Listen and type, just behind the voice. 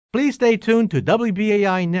Please stay tuned to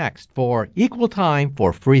WBAI next for Equal Time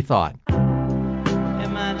for Free Thought.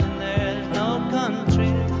 Imagine there's no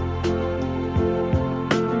countries.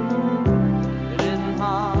 It isn't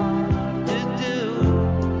hard to do.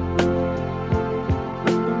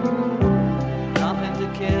 Nothing to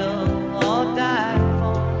kill or die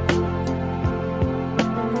for.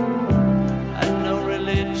 And no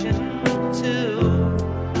religion too.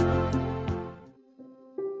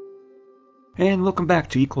 And welcome back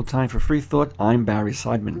to Equal Time for Free Thought. I'm Barry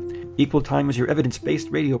Seidman. Equal Time is your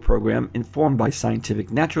evidence-based radio program informed by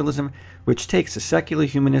scientific naturalism, which takes a secular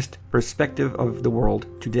humanist perspective of the world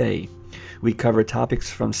today. We cover topics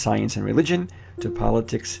from science and religion to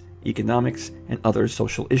politics, economics, and other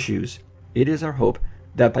social issues. It is our hope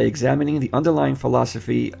that by examining the underlying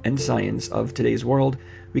philosophy and science of today's world,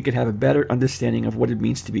 we can have a better understanding of what it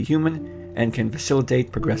means to be human and can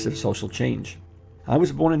facilitate progressive social change. I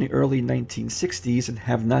was born in the early 1960s and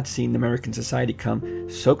have not seen American society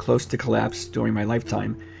come so close to collapse during my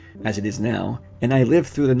lifetime as it is now, and I lived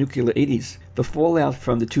through the nuclear 80s. The fallout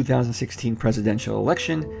from the 2016 presidential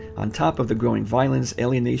election, on top of the growing violence,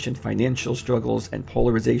 alienation, financial struggles, and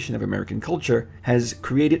polarization of American culture, has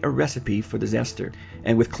created a recipe for disaster.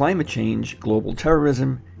 And with climate change, global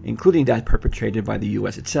terrorism, including that perpetrated by the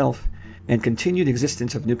U.S. itself, and continued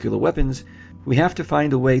existence of nuclear weapons, we have to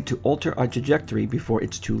find a way to alter our trajectory before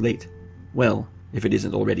it's too late. Well, if it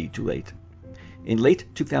isn't already too late. In late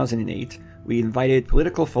 2008, we invited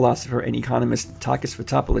political philosopher and economist Takis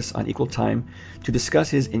Fotopoulos on Equal Time to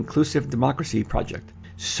discuss his inclusive democracy project.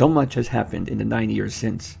 So much has happened in the 9 years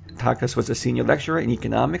since. Takis was a senior lecturer in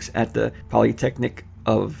economics at the Polytechnic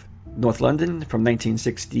of North London from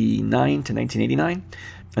 1969 to 1989,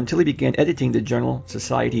 until he began editing the journal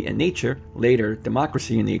Society and Nature, later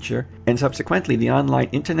Democracy and Nature, and subsequently the online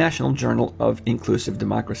International Journal of Inclusive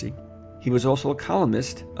Democracy. He was also a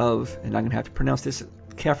columnist of, and I'm going to have to pronounce this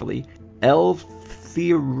carefully,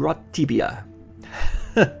 Eleftherotypia.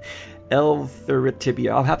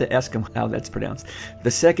 Eleftherotypia. I'll have to ask him how that's pronounced.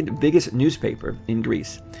 The second biggest newspaper in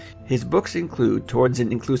Greece. His books include Towards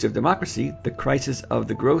an Inclusive Democracy, The Crisis of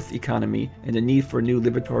the Growth Economy and the Need for a New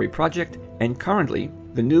Liberatory Project, and currently,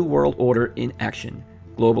 The New World Order in Action,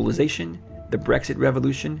 Globalization, the Brexit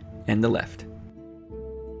Revolution, and the Left.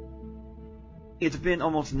 It's been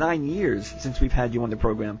almost 9 years since we've had you on the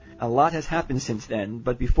program. A lot has happened since then,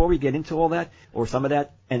 but before we get into all that, or some of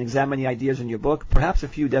that, and examine the ideas in your book, perhaps a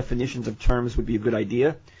few definitions of terms would be a good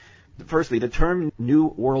idea. Firstly, the term New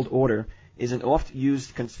World Order is an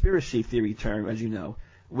oft-used conspiracy theory term, as you know,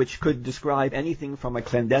 which could describe anything from a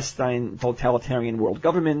clandestine totalitarian world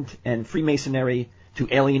government and Freemasonry to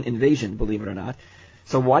alien invasion, believe it or not.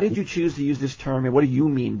 So why did you choose to use this term, and what do you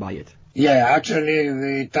mean by it? Yeah, actually,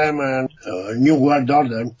 the term New World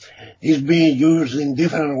Order is being used in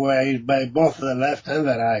different ways by both the left and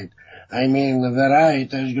the right. I mean, the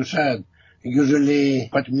right, as you said, usually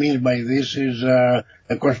what it means by this is a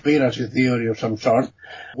conspiracy theory of some sort,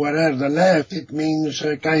 whereas the left, it means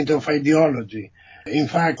a kind of ideology. In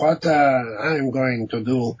fact, what I'm going to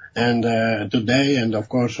do and today, and of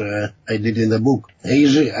course I did in the book,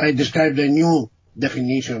 is I described a new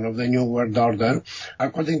definition of the New World Order,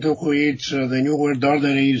 according to which the New World Order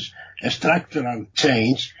is a structural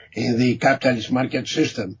change in the capitalist market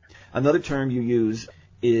system. Another term you use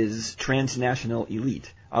is transnational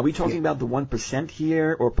elite. Are we talking about the 1%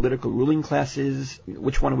 here, or political ruling classes?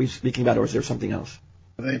 Which one are we speaking about, or is there something else?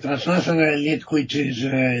 The transnational elite, which is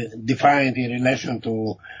defined in relation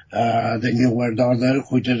to the New World Order,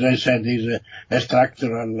 which, as I said, is a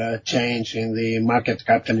structural change in the market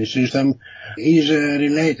capitalist system, is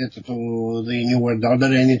related to the New World Order,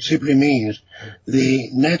 and it simply means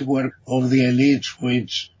the network of the elites,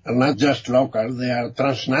 which are not just local, they are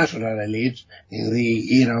transnational elites in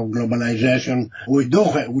the era of globalization. We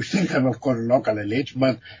still have, of course, local elites,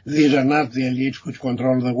 but these are not the elites which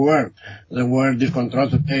control the world. The world is controlled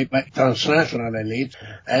today by transnational elites,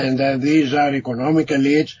 and these are economic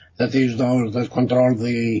elites, that is, those that control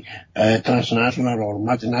the transnational or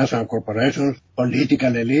multinational corporations,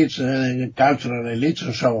 political elites, cultural elites,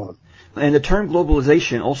 and so on. And the term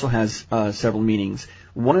globalization also has several meanings.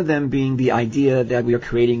 One of them being the idea that we are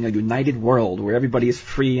creating a united world where everybody is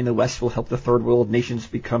free and the West will help the third world nations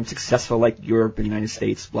become successful like Europe and the United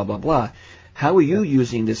States, blah, blah, blah. How are you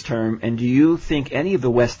using this term, and do you think any of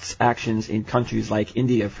the West's actions in countries like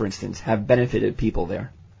India, for instance, have benefited people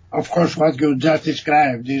there? Of course, what you just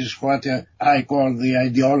described is what I call the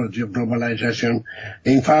ideology of globalization.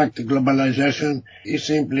 In fact, globalization is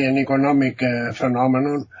simply an economic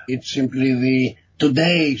phenomenon. It's simply the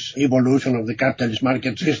today's evolution of the capitalist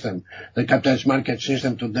market system. The capitalist market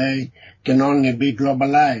system today can only be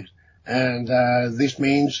globalized, and this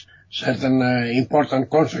means certain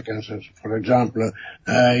important consequences. For example,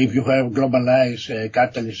 if you have globalized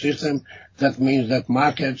capitalist system, that means that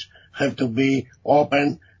markets have to be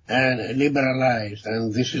open and liberalized,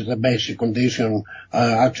 and this is the basic condition,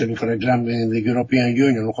 actually, for example, in the European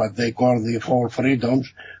Union, what they call the four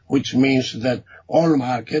freedoms, which means that all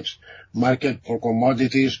markets, market for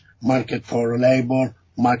commodities, market for labor,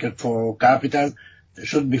 market for capital,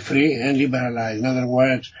 should be free and liberalized. In other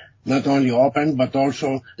words, not only open, but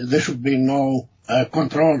also there should be no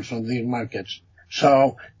controls on these markets.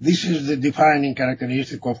 So this is the defining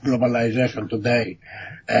characteristic of globalization today.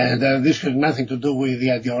 And this has nothing to do with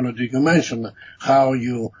the ideology you mentioned, how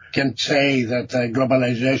you can say that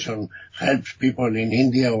globalization helps people in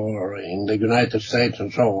India or in the United States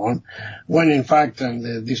and so on, when in fact,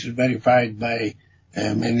 and this is verified by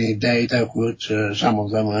many data, which some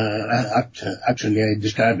of them actually I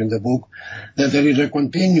describe in the book, that there is a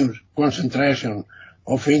continuous concentration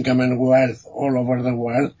of income and wealth all over the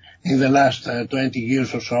world in the last 20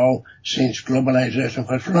 years or so since globalization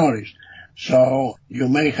has flourished. So you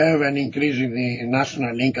may have an increase in the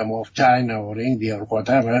national income of China or India or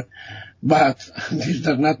whatever, but this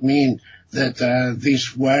does not mean that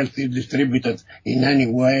this wealth is distributed in any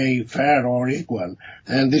way fair or equal.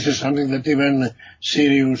 And this is something that even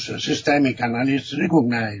serious systemic analysts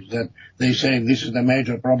recognize, that they say this is the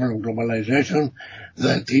major problem of globalization,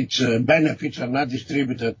 that its benefits are not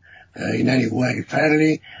distributed in any way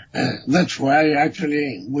fairly. That's why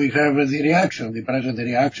actually we have the present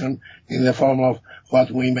reaction in the form of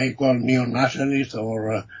what we may call neo-nationalists,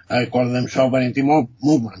 or I call them sovereignty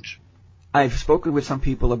movements. I've spoken with some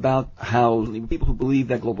people about how people who believe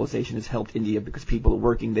that globalization has helped India because people are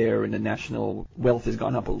working there and the national wealth has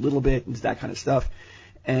gone up a little bit and that kind of stuff.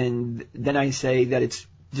 And then I say that it's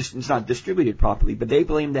not distributed properly, but they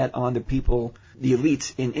blame that on the people, the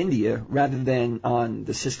elites in India, rather than on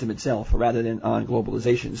the system itself, or rather than on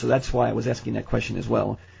globalization. So that's why I was asking that question as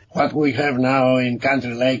well. What we have now in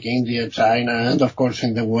countries like India, China, and of course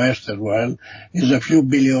in the West as well, is a few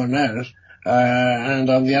billionaires. And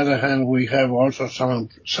on the other hand, we have also some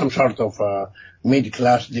sort of middle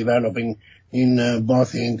class developing in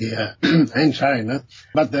both India and China.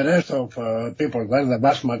 But the rest of people there, the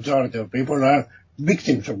vast majority of people, are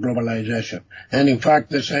victims of globalization. And in fact,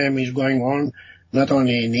 the same is going on not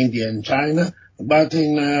only in India and China, but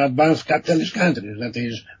in advanced capitalist countries. That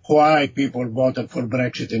is why people voted for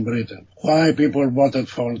Brexit in Britain, why people voted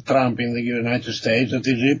for Trump in the United States. That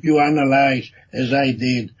is, if you analyze, as I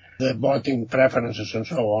did, the voting preferences and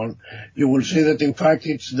so on, you will see that in fact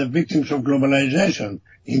it's the victims of globalization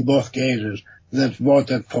in both cases that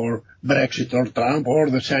voted for Brexit or Trump,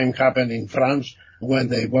 or the same happened in France when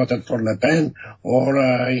they voted for Le Pen, or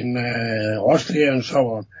in Austria and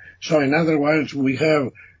so on. So in other words, we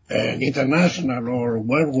have an international or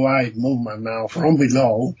worldwide movement now from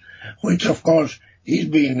below, which of course is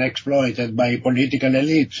being exploited by political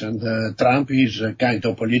elites, and Trump is a kind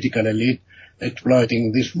of political elite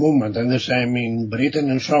exploiting this movement, and the same in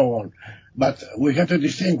Britain and so on. But we have to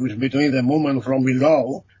distinguish between the movement from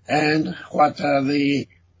below and what are the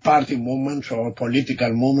party movements or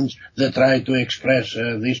political movements that try to express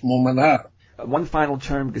this movement are. One final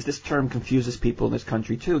term, because this term confuses people in this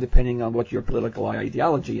country too, depending on what your political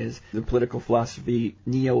ideology is, the political philosophy,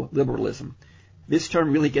 neoliberalism. This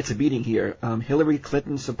term really gets a beating here. Hillary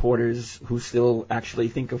Clinton supporters, who still actually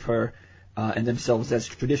think of her and themselves as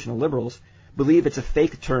traditional liberals, believe it's a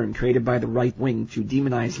fake term created by the right wing to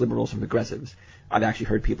demonize liberals and progressives. I've actually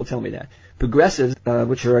heard people tell me that. Progressives,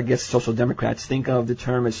 which are, I guess, social democrats, think of the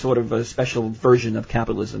term as sort of a special version of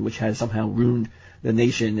capitalism, which has somehow ruined the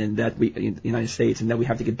nation, and that we, in the United States, and that we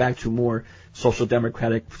have to get back to a more social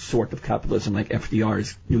democratic sort of capitalism like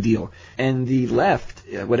FDR's New Deal. And the left,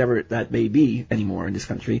 whatever that may be anymore in this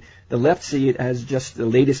country, the left see it as just the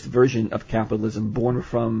latest version of capitalism born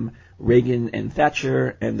from Reagan and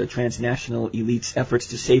Thatcher and the transnational elites' efforts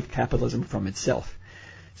to save capitalism from itself.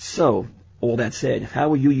 So, all that said,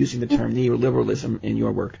 how are you using the term neoliberalism in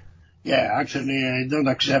your work? Yeah, actually, I don't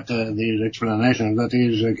accept these explanations. That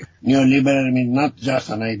is, neoliberalism is not just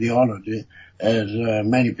an ideology, as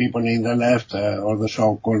many people in the left, or the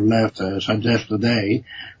so-called left, suggest today.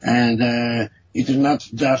 And it is not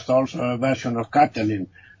just also a version of capitalism,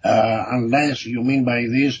 unless you mean by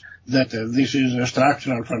this that this is a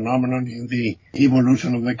structural phenomenon in the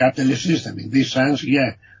evolution of the capitalist system. In this sense,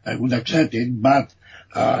 yeah, I would accept it, but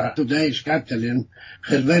today's capitalism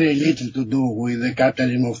has very little to do with the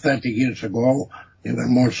capitalism of 30 years ago,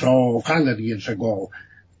 even more so 100 years ago.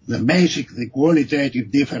 the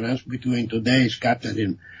qualitative difference between today's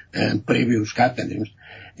capitalism and previous capitalism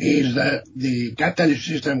is that the capitalist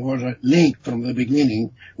system was linked from the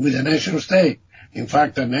beginning with the nation state. In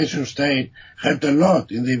fact, the nation state helped a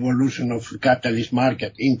lot in the evolution of the capitalist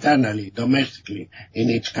market internally, domestically, in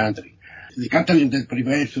each country. The capitalism that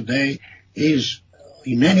prevails today is,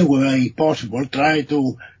 in any way possible, try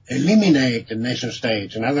to eliminate the nation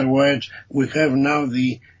states. In other words, we have now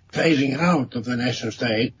the phasing out of the nation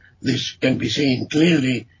state. This can be seen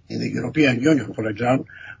clearly in the European Union, for example,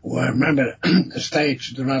 where member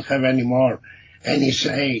states do not have anymore any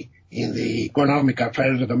say in the economic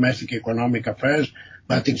affairs, the domestic economic affairs,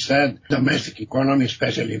 but instead domestic economy,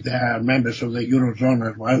 especially if they are members of the Eurozone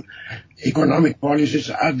as well, economic policies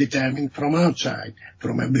are determined from outside,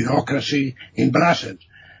 from a bureaucracy in Brussels.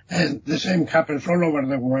 And the same happens all over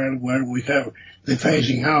the world where we have the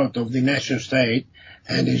phasing out of the nation state,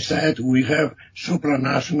 and instead we have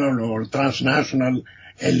supranational or transnational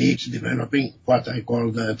elites developing, what I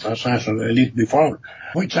call the transnational elite before,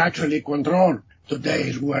 which actually control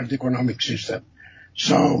today's world economic system.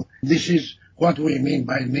 So this is what we mean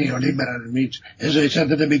by neoliberalism. It's, as I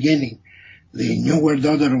said at the beginning, the New World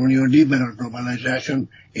Order of neoliberal globalization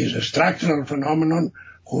is a structural phenomenon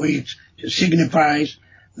which signifies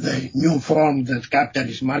the new form that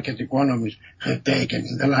capitalist market economies have taken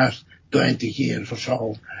in the last 20 years or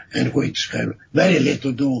so, and which have very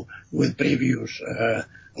little to do with previous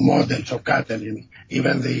models of capitalism.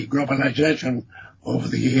 Even the globalization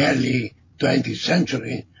of the early 20th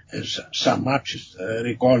century, as some Marxists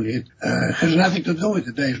recall it, has nothing to do with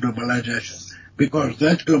today's globalization, because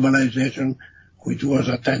that globalization, which was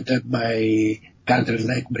attempted by countries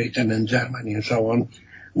like Britain and Germany and so on,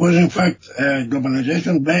 was in fact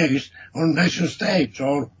globalization based on nation states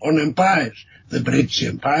or on empires, the British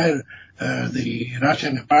Empire, the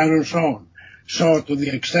Russian Empire and so on. So to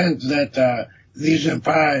the extent that these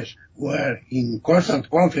empires were in constant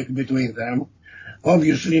conflict between them,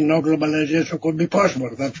 obviously no globalization could be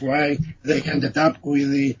possible. That's why they ended up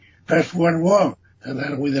with the First World War and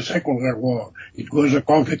then with the Second World War. It was a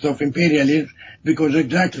conflict of imperialism because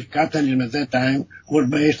exactly capitalism at that time was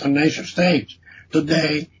based on nation states.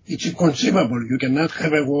 Today, it's inconceivable. You cannot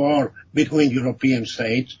have a war between European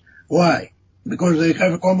states. Why? Because they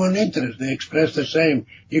have a common interest. They express the same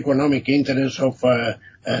economic interests of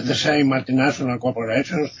the same multinational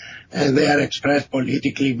corporations, and they are expressed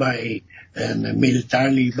politically by and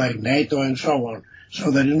militarily by NATO and so on.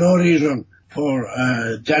 So there is no reason for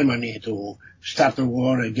Germany to start a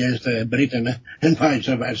war against Britain and vice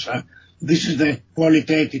versa. This is the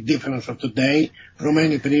qualitative difference of today from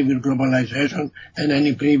any previous globalization and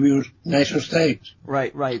any previous nation states.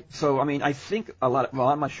 Right. So, I mean, I think I'm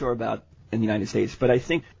not sure about in the United States, but I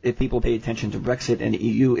think if people pay attention to Brexit and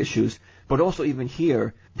EU issues, but also even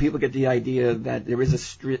here, people get the idea that there is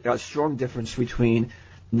a strong difference between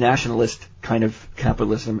nationalist kind of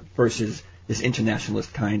capitalism versus this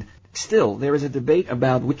internationalist kind. Still, there is a debate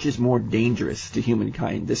about which is more dangerous to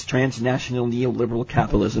humankind, this transnational neoliberal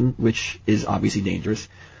capitalism, which is obviously dangerous,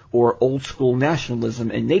 or old-school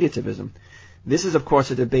nationalism and nativism. This is, of course,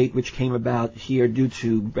 a debate which came about here due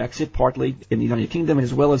to Brexit, partly in the United Kingdom,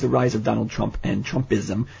 as well as the rise of Donald Trump and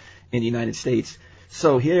Trumpism in the United States.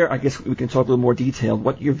 So here, I guess we can talk a little more detailed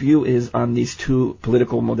what your view is on these two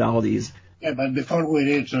political modalities. Yeah, but before we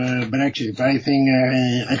reach Brexit, I think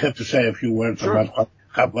I have to say a few words about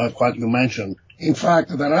what you mentioned. In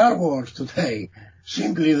fact, there are wars today.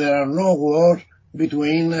 Simply, there are no wars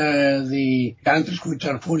between the countries which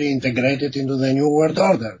are fully integrated into the New World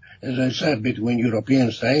Order. As I said, between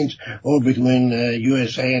European states or between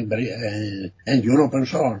USA and Europe and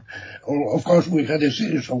so on. Of course, we had a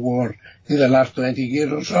series of wars in the last 20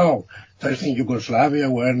 years or so. First in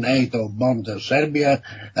Yugoslavia, where NATO bombed Serbia,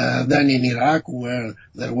 then in Iraq, where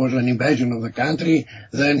there was an invasion of the country,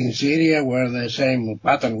 then in Syria, where the same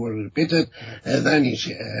pattern was repeated, then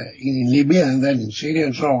in Libya, and then in Syria,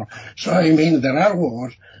 and so on. So, I mean, there are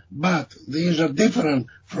wars, but these are different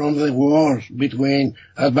from the wars between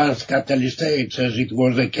advanced capitalist states, as it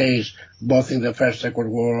was the case both in the First,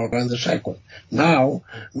 Second World War and the Second. Now,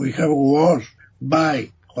 we have wars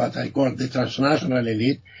by what I call the transnational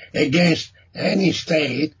elite against any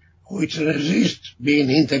state which resists being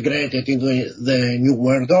integrated into the New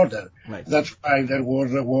World Order. Right. That's why there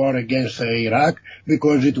was a war against Iraq,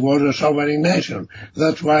 because it was a sovereign nation.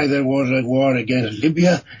 That's why there was a war against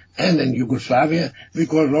Libya and in Yugoslavia,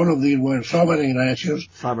 because all of these were sovereign nations,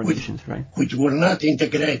 which were not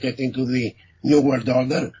integrated into the New World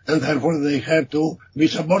Order, and therefore they had to be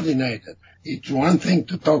subordinated. It's one thing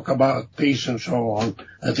to talk about peace and so on.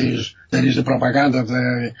 That is, there is the propaganda of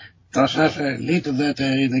the transnational elite that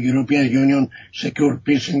the European Union secured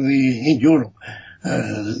peace in Europe.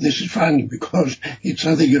 This is funny because it's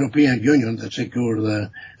not the European Union that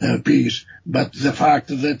secured peace, but the fact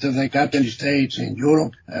that the capitalist states in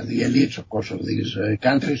Europe, the elites, of course, of these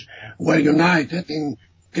countries, were united in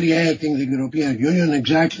creating the European Union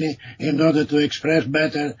exactly in order to express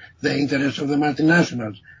better the interests of the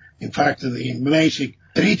multinationals. In fact, the basic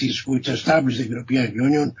treaties which established the European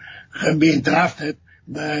Union have been drafted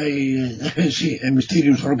by a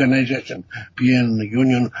mysterious organization, European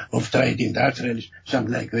Union of Trade Industrialists,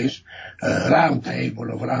 something like this, round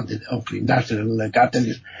table of industrial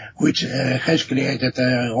capitalists, which has created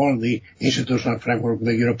all the institutional framework of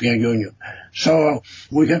the European Union. So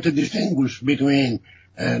we have to distinguish between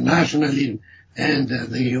nationalism and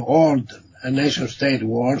the old nation-state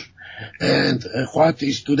wars and what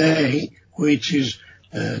is today, which is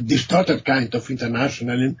distorted kind of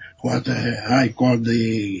internationalism, what I call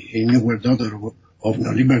the New World Order of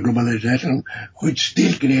neoliberal globalization, which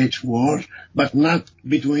still creates wars, but not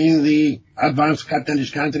between the advanced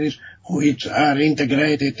capitalist countries which are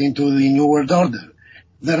integrated into the New World Order.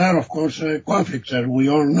 There are, of course, conflicts, as we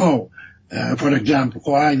all know. For example,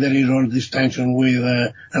 why there is all this tension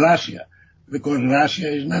with Russia. Because Russia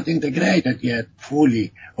is not integrated yet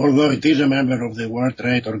fully, although it is a member of the World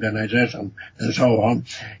Trade Organization and so on.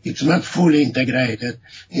 It's not fully integrated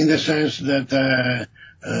in the sense that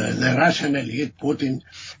the Russian elite, Putin,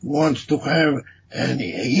 wants to have an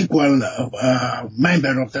equal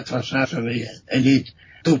member of the transnational elite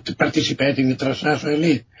to participate in the transnational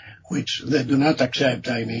elite, which they do not accept.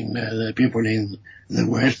 I mean, the people in the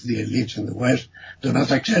West, the elites in the West, do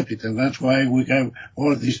not accept it. And that's why we have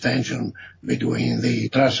all this tension between the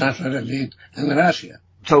transnational elite and Russia.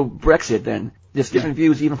 So Brexit then, there's different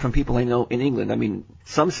views even from people I know in England. I mean,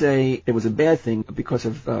 some say it was a bad thing because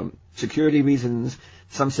of security reasons.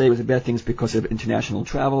 Some say it was a bad thing because of international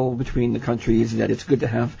travel between the countries, that it's good to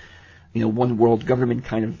have, one world government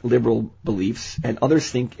kind of liberal beliefs. And others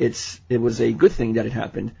think it was a good thing that it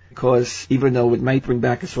happened because even though it might bring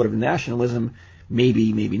back a sort of nationalism,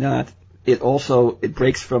 maybe not, it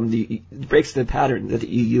breaks the pattern that the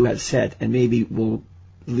EU has set and maybe will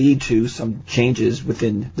lead to some changes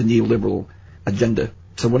within the neoliberal agenda.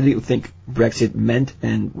 So what do you think Brexit meant,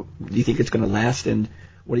 and do you think it's going to last, and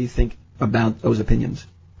what do you think about those opinions?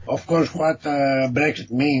 Of course, what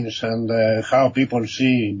Brexit means and how people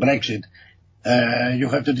see Brexit, you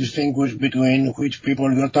have to distinguish between which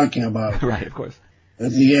people you're talking about. Right, of course.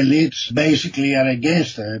 The elites basically are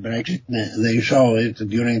against Brexit. They show it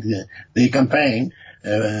during the campaign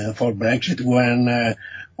for Brexit when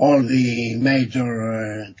all the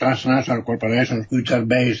major transnational corporations which are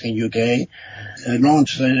based in UK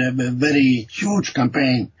launched a very huge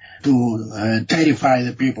campaign to terrify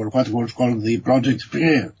the people, what was called the Project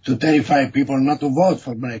Fear, to terrify people not to vote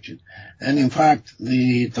for Brexit. And in fact,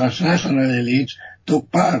 the transnational elites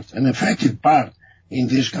took part, an effective part, in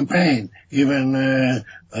this campaign. Even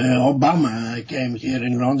Obama came here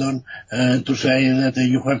in London to say that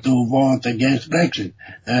you have to vote against Brexit.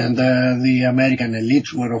 And the American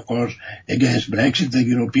elites were, of course, against Brexit. The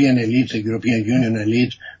European elites, the European Union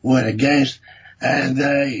elites were against. And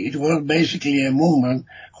it was basically a movement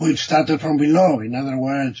which started from below. In other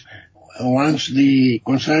words, once the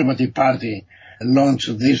Conservative Party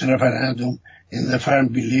launched this referendum, in the firm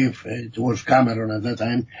belief, it was Cameron at that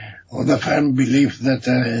time, or the firm belief that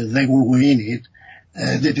they would win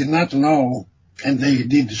it. They did not know, and they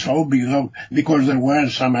did so because there were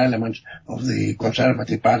some elements of the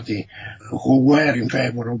Conservative Party who were in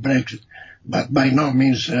favor of Brexit, but by no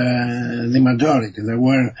means the majority. There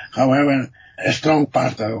were, however, a strong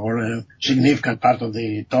part or a significant part of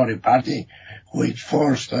the Tory party which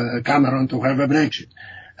forced Cameron to have a Brexit.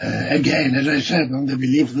 Again, as I said, on the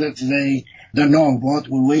belief that they don't know what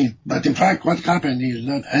will win. But in fact, what happened is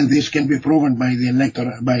that, and this can be proven by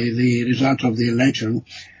the results of the election,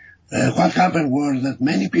 what happened was that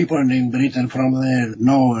many people in Britain from the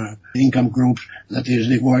lower income groups, that is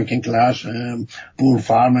the working class, poor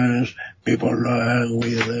farmers, people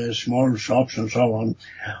with small shops and so on,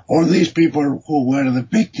 all these people who were the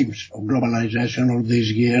victims of globalization all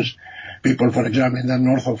these years, people, for example, in the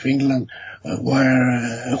north of England,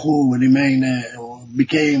 who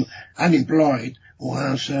became unemployed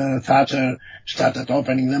once Thatcher started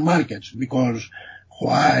opening the markets, because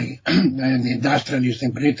why an industrialist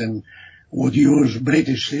in Britain would use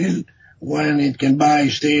British steel when it can buy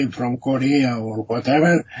steel from Korea or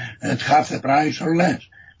whatever at half the price or less.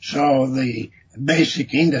 So the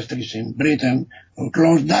basic industries in Britain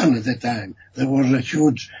closed down at the time. There was a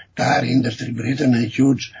huge car industry in Britain, a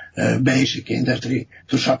huge basic industry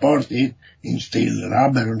to support it in steel,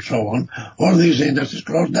 rubber and so on. All these industries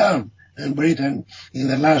closed down. And Britain, in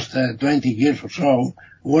the last 20 years or so,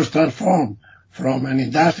 was transformed from an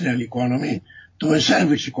industrial economy to a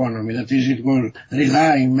service economy. That is, it was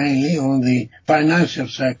relying mainly on the financial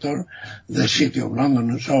sector, the City of London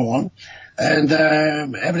and so on, and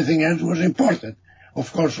everything else was imported.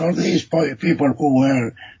 Of course, all these people who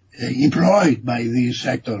were employed by these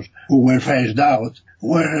sectors, who were phased out,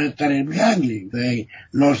 were terribly ugly. They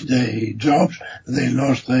lost their jobs, they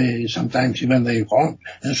lost sometimes even their home,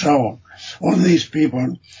 and so on. All these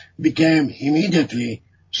people became immediately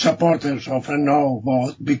supporters of a no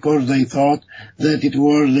vote because they thought that it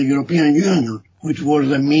was the European Union which was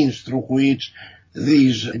the means through which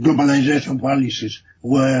these globalization policies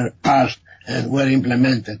were passed and were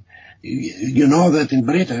implemented. You know that in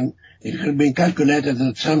Britain it has been calculated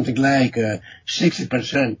that something like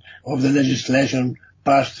 60% of the legislation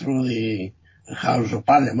passed through the House of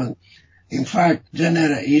Parliament, in fact,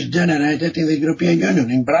 is generated in the European Union,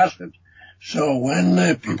 in Brussels. So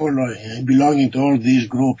when people belonging to all these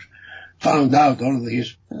groups found out all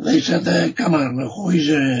this, they said, come on, who is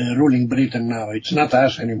ruling Britain now? It's not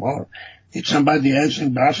us anymore. It's somebody else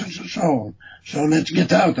in Brussels and so on. So let's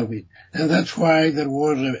get out of it. And that's why there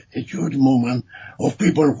was a huge movement of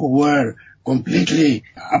people who were completely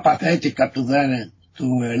apathetic up to then to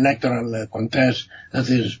electoral contests. That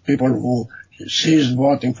is, people who ceased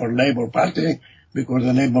voting for Labour Party, because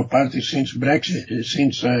the Labour Party since Brexit,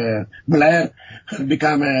 since Blair, has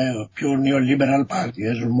become a pure neoliberal party,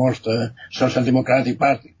 as most social democratic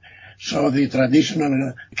party. So the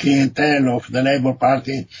traditional clientele of the Labour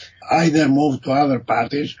Party either moved to other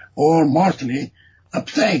parties or mostly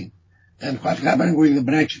abstained. And what happened with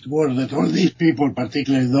the Brexit was that all these people,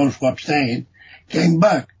 particularly those who abstained, came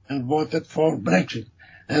back and voted for Brexit.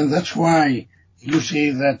 And that's why you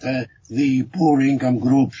see that the poor income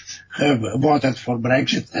groups have voted for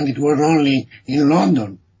Brexit, and it was only in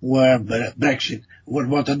London where Brexit was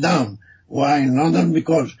voted down. Why in London?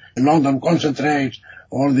 Because London concentrates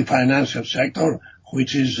on the financial sector,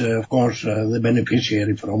 which is, of course, the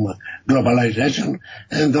beneficiary from globalization,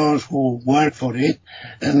 and those who work for it.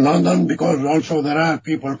 And London, because also there are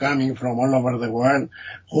people coming from all over the world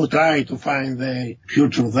who try to find the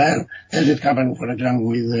future there, as it happened, for example,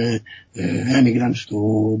 with immigrants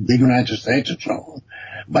to the United States and so on.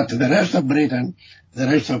 But the rest of Britain, the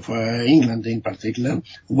rest of England in particular,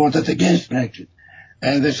 voted against Brexit.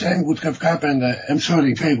 And the same would have happened, in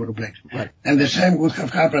favor of Brexit. Right. And the same would have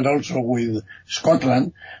happened also with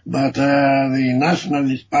Scotland, but the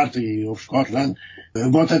Nationalist Party of Scotland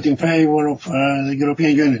voted in favor of the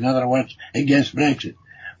European Union, in other words, against Brexit.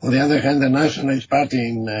 On the other hand, the Nationalist Party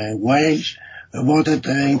in Wales voted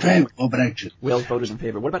in favor of Brexit. Wales voted in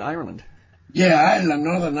favor. What about Ireland? Yeah, Ireland,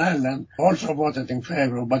 Northern Ireland, also voted in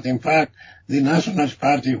favor, but in fact, the Nationalist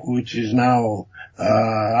Party, which is now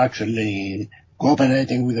actually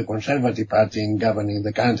cooperating with the Conservative Party in governing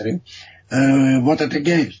the country, voted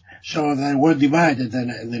against. So they were divided,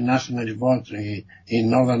 the nationalist vote in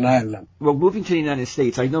Northern Ireland. Well, moving to the United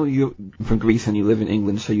States, I know you're from Greece and you live in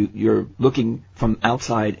England, so you're looking from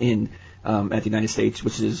outside in at the United States,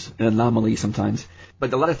 which is an anomaly sometimes.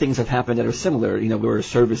 But a lot of things have happened that are similar. You know, we're a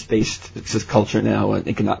service-based culture now.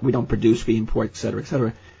 We don't produce, we import, et cetera, et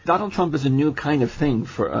cetera. Donald Trump is a new kind of thing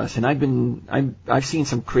for us, and I've seen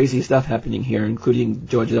some crazy stuff happening here, including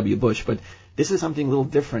George W. Bush, but this is something a little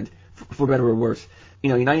different, for better or worse. You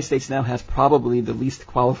know, the United States now has probably the least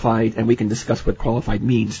qualified, and we can discuss what qualified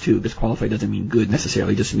means too, because qualified doesn't mean good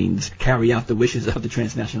necessarily, it just means carry out the wishes of the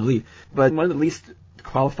transnational elite. But one of the least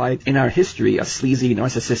qualified in our history, a sleazy,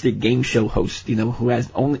 narcissistic game show host, you know, who has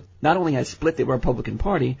not only has split the Republican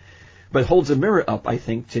Party, but holds a mirror up, I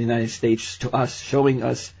think, to the United States, to us, showing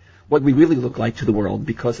us what we really look like to the world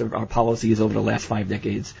because of our policies over the last 5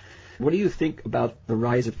 decades. What do you think about the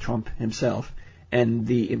rise of Trump himself and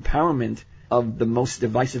the empowerment of the most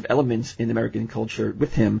divisive elements in American culture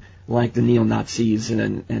with him, like the neo-Nazis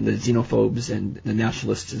and the xenophobes and the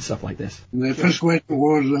nationalists and stuff like this? The first question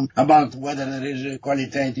was about whether there is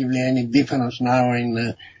qualitatively any difference now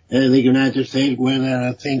in the United States,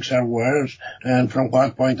 whether things are worse, and from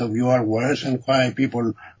what point of view are worse, and why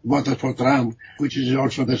people voted for Trump, which is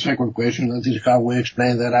also the second question, that is how we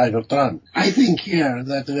explain the rise of Trump. I think here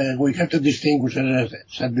that we have to distinguish, as I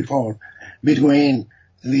said before, between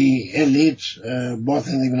the elites, both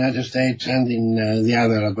in the United States and in the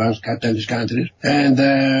other advanced capitalist countries, and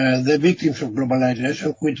the victims of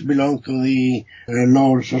globalization, which belong to the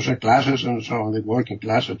lower social classes and so on, the working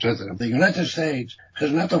class, etc. The United States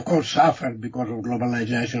has not, of course, suffered because of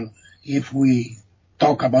globalization if we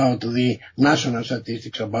talk about the national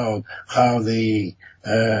statistics about how the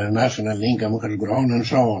national income has grown and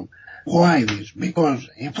so on. Why this? Because,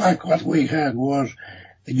 in fact, what we had was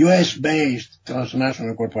a US-based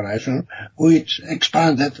transnational corporation which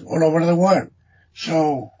expanded all over the world.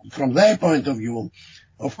 So, from their point of view,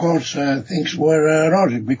 of course, things were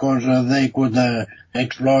rosy because they could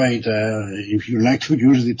exploit, if you like to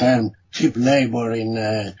use the term, cheap labor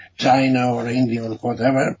in China or India or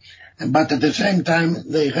whatever. But at the same time,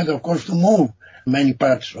 they had, of course, to move many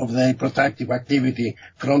parts of their productive activity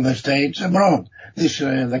from the States abroad. This,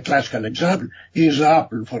 the classical example is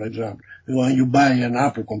Apple, for example. When you buy an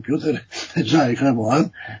Apple computer, as I have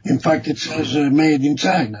one, in fact it says made in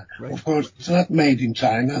China. Right. Of course, it's not made in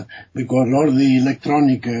China because all the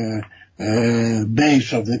electronic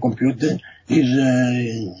base of the computer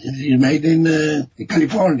is made in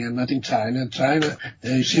California, not in China. China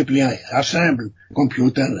simply assemble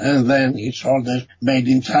computer and then it's sold as made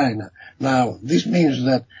in China. Now, this means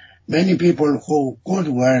that many people who could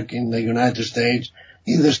work in the United States,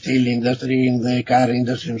 in the steel industry, in the car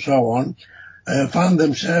industry and so on, found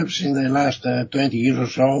themselves in the last 20 years or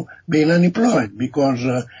so being unemployed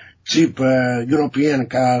because cheap European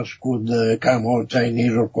cars could come, or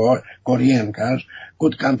Chinese or Korean cars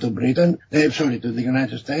could come to Britain, to the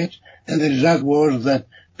United States, and the result was that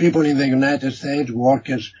people in the United States,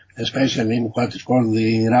 workers, especially in what is called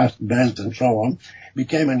the Rust Belt and so on,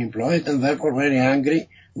 became unemployed and therefore very angry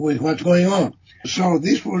with what's going on. So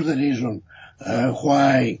this was the reason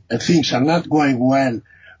why things are not going well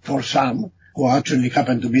for some, who actually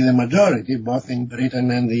happen to be the majority, both in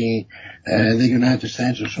Britain and the United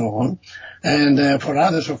States and so on. And for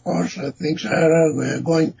others, of course, things are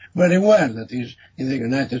going very well. That is, in the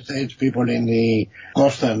United States, people in the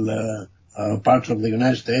coastal parts of the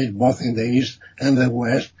United States, both in the East and the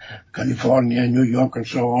West, California, New York and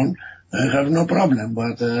so on, have no problem.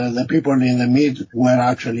 But the people in the mid, where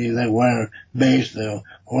actually they were based,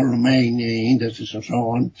 all main industries and so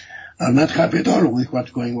on, are not happy at all with what's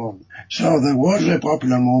going on. So there was a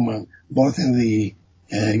popular movement, both in the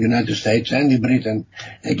United States and in Britain,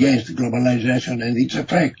 against globalization and its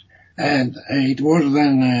effect. And it was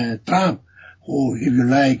then Trump who, if you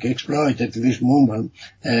like, exploited this movement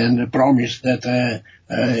and promised that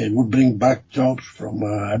it would bring back jobs from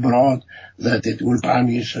abroad, that it will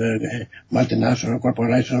punish multinational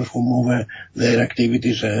corporations who move their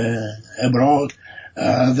activities abroad,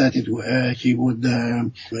 that he would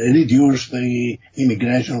reduce the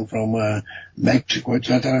immigration from Mexico,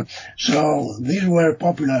 etc. So these were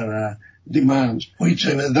popular demands, which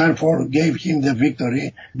therefore gave him the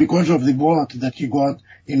victory because of the vote that he got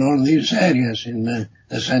in all these areas in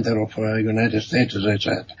the center of United States, as I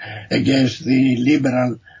said, against the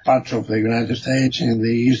liberal parts of the United States in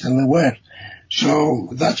the East and the West. So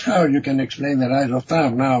that's how you can explain the rise of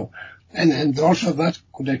Trump now. And also that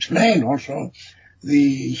could explain also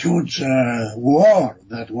the huge war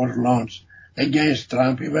that was launched against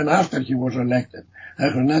Trump even after he was elected. I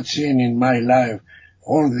have not seen in my life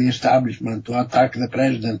all the establishment to attack the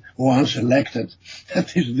president once elected.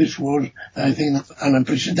 This was, I think, an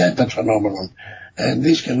unprecedented phenomenon. And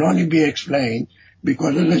this can only be explained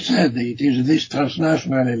because, as I said, it is this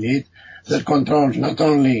transnational elite that controls not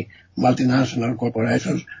only multinational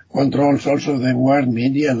corporations, controls also the world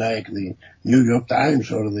media like the New York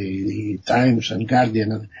Times or the Times and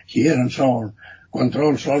Guardian here and so on,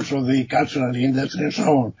 controls also the cultural industry and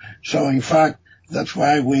so on. So in fact, that's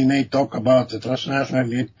why we may talk about the transnational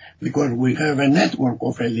elite, because we have a network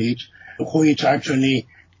of elites which actually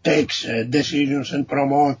takes decisions and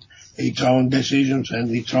promote its own decisions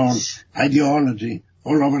and its own ideology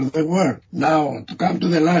all over the world. Now, to come to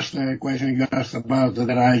the last question you asked about the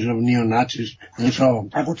rise of neo-Nazis and so on,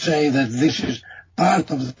 I would say that this is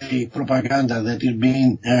part of the propaganda that is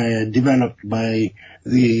being developed by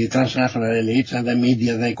the transnational elites and the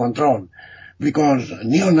media they control. Because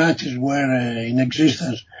neo-Nazis were in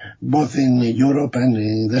existence both in Europe and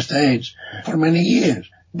in the States for many years.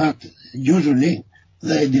 But usually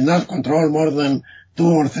they did not control more than 2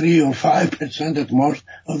 or 3 or 5% at most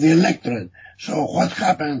of the electorate. So what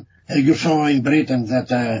happened, you saw in Britain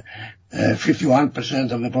that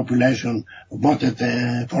 51% of the population voted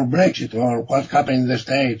for Brexit, or what happened in the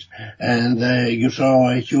States, and you saw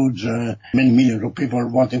a huge, many millions of people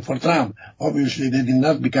voting for Trump. Obviously, they did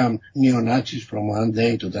not become neo-Nazis from one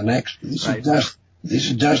day to the next. This is just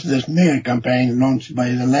This is just the smear campaign launched by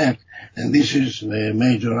the left, and this is the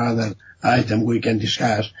major other item we can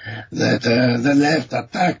discuss, that the left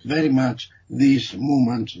attacked very much these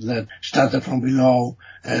movements that started from below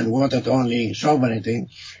and wanted only sovereignty,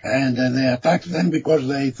 and they attacked them because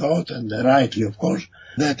they thought, and rightly of course,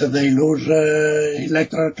 that they lose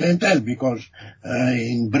electoral clientele, because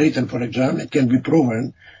in Britain, for example, it can be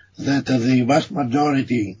proven that the vast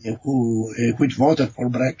majority which voted for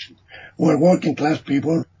Brexit were working class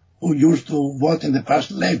people who used to vote in the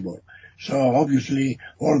past Labour. So obviously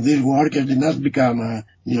all these workers did not become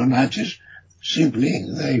neo-Nazis. Simply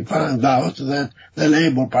they found out that the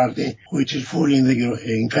Labour Party, which is fully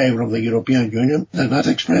in favor of the European Union, does not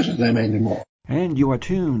express them anymore. And you are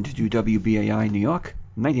tuned to WBAI New York,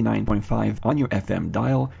 99.5 on your FM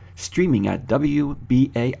dial, streaming at WBAI.org.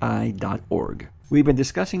 We've been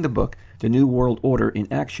discussing the book, The New World Order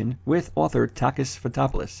in Action, with author Takis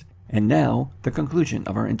Fotopoulos. And now, the conclusion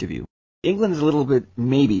of our interview. England is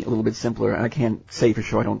maybe a little bit simpler. I can't say for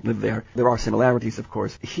sure, I don't live there. There are similarities, of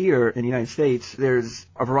course. Here in the United States, there's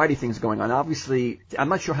a variety of things going on. Obviously, I'm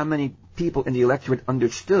not sure how many people in the electorate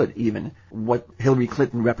understood even what Hillary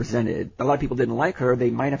Clinton represented. A lot of people didn't like her.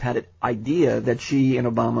 They might have had an idea that she and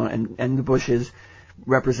Obama and the Bushes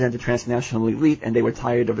represent a transnational elite, and they were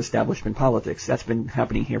tired of establishment politics. That's been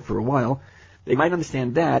happening here for a while. They might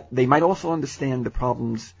understand that. They might also understand the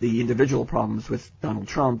problems, the individual problems with Donald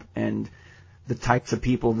Trump and the types of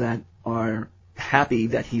people that are happy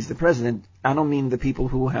that he's the president. I don't mean the people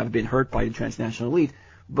who have been hurt by the transnational elite,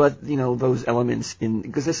 but, those elements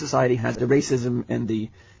because this society has the racism and the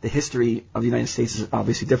history of the United States is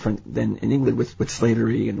obviously different than in England with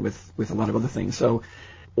slavery and with a lot of other things. So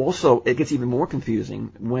also, it gets even more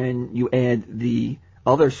confusing when you add the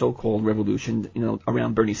other so-called revolution,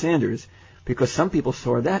 around Bernie Sanders, because some people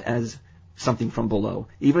saw that as something from below.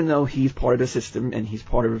 Even though he's part of the system and he's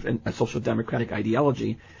part of a social democratic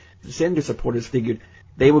ideology, the Sanders supporters figured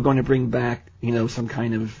they were going to bring back, some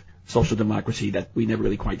kind of social democracy that we never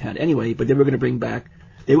really quite had anyway, but they were going to bring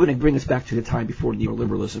us back to the time before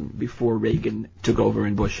neoliberalism, before Reagan took over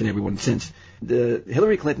and Bush and everyone since. The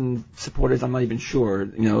Hillary Clinton supporters, I'm not even sure,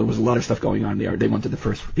 there was a lot of stuff going on there. They wanted the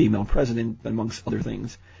first female president, amongst other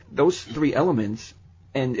things. Those three elements,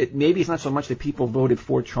 and maybe it's not so much that people voted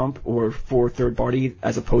for Trump or for third party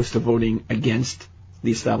as opposed to voting against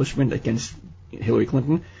the establishment, against Hillary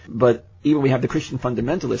Clinton, but even we have the Christian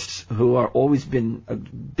fundamentalists who are always been a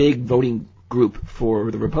big voting group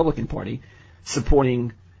for the Republican Party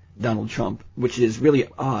supporting Donald Trump, which is really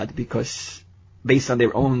odd because based on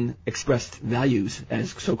their own expressed values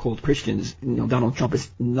as so-called Christians, Donald Trump is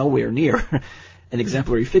nowhere near an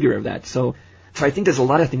exemplary figure of that. So I think there's a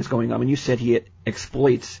lot of things going on. When you said he's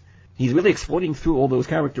really exploiting through all those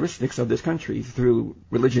characteristics of this country, through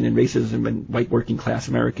religion and racism and white working class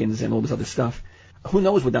Americans and all this other stuff. Who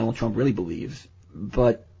knows what Donald Trump really believes?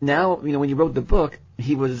 But now, when you wrote the book,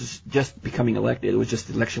 he was just becoming elected. It was just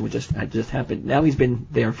the election had just happened. Now he's been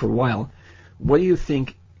there for a while. What do you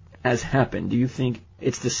think has happened? Do you think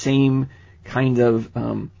it's the same kind of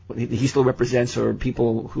he still represents, or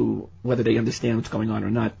people who, whether they understand what's going on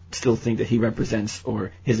or not, still think that he represents,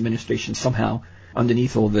 or his administration somehow,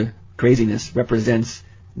 underneath all the craziness, represents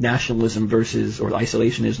nationalism versus, or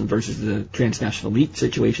isolationism versus the transnational elite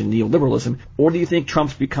situation, neoliberalism? Or do you think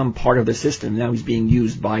Trump's become part of the system? Now he's being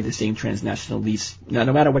used by the same transnational elites,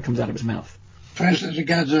 no matter what comes out of his mouth? First, as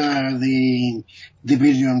regards the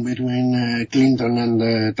division between Clinton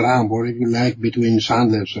and Trump, or if you like, between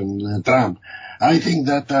Sanders and Trump, I think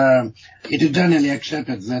that it is generally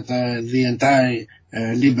accepted that the entire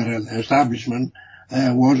liberal establishment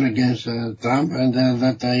was against Trump, and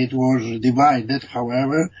that it was divided,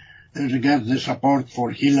 however, as regards the support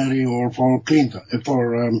for Hillary or for Clinton,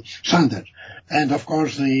 for Sanders. And of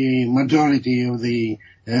course, the majority of the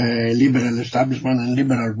liberal establishment and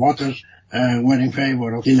liberal voters were in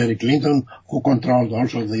favor of Hillary Clinton, who controlled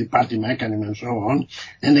also the party mechanism and so on,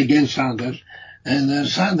 and against Sanders. And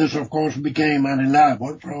Sanders, of course, became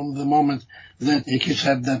unreliable from the moment that he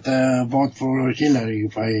said that vote for Hillary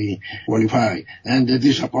if I qualify, and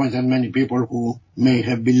disappointed many people who may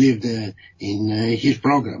have believed in his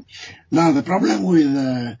program. Now, the problem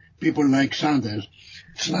with people like Sanders,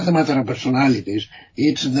 it's not a matter of personalities.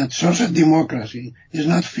 It's that social democracy is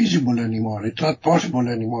not feasible anymore. It's not possible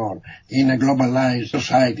anymore in a globalized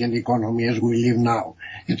society and economy as we live now.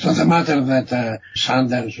 It's not a matter that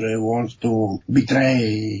Sanders wants to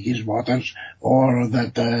betray his voters, or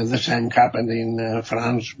that the same happened in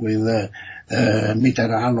France with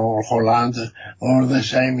Mitterrand or Hollande, or the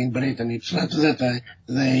same in Britain. It's not that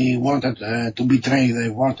they wanted to betray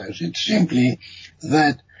their voters. It's simply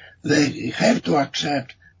that They have to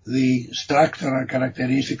accept the structural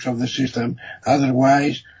characteristics of the system,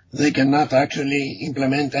 otherwise they cannot actually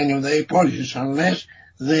implement any of their policies unless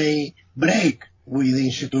they break with the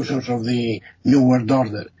institutions of the New World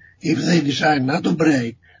Order. If they decide not to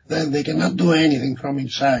break, then they cannot do anything from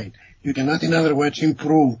inside. You cannot, in other words,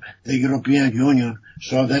 improve the European Union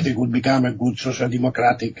so that it would become a good social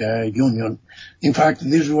democratic union. In fact,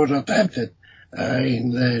 this was attempted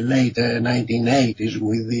in the late 1980s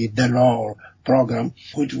with the Delors program,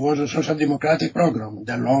 which was a social democratic program.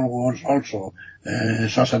 Delors was also a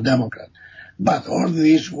social democrat. But all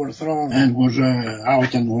these were thrown and was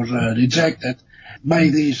out and was rejected by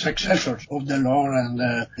the successors of Delors and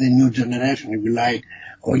the new generation, if you like,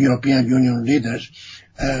 or European Union leaders,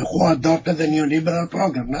 who adopted the neoliberal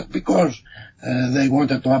program, not because they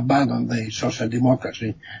wanted to abandon the social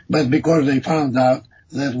democracy, but because they found out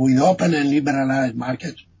that with open and liberalized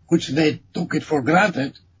markets, which they took it for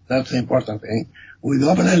granted, that's the important thing, with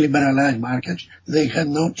open and liberalized markets, they had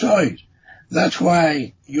no choice. That's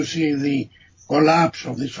why you see the collapse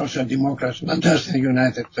of the social democracy, not just in the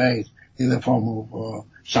United States, in the form of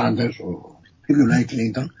Sanders or, if you like,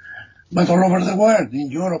 Clinton, but all over the world.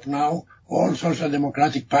 In Europe now, all social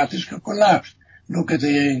democratic parties have collapsed. Look at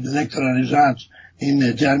the electoral results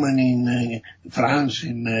in Germany, in France,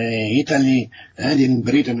 in Italy, and in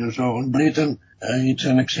Britain and so on. Britain, it's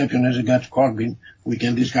an exception as regards Corbyn. We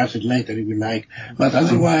can discuss it later if you like. But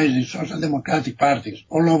otherwise, the social democratic parties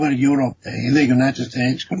all over Europe, in the United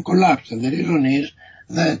States, have collapsed. And the reason is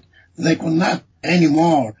that they could not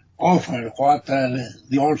anymore offer what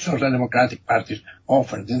the old social democratic parties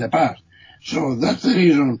offered in the past. So that's the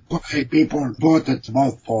reason why people voted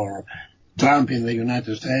both for Trump in the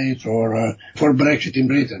United States or for Brexit in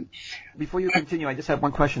Britain. Before you continue, I just have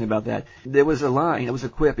one question about that. There was a line, there was a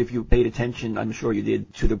quip, if you paid attention, I'm sure you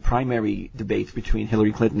did, to the primary debates between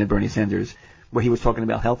Hillary Clinton and Bernie Sanders, where he was talking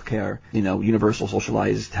about healthcare, universal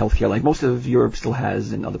socialized healthcare, like most of Europe still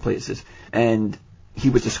has in other places. And he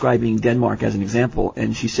was describing Denmark as an example,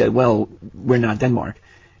 and she said, well, we're not Denmark.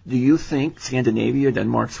 Do you think Scandinavia,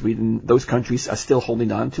 Denmark, Sweden, those countries are still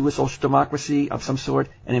holding on to a social democracy of some sort?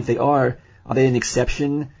 And if they are they an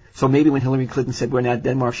exception? So maybe when Hillary Clinton said we're not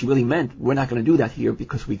Denmark, she really meant we're not going to do that here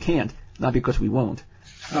because we can't, not because we won't.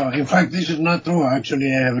 In fact, this is not true.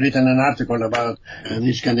 Actually, I have written an article about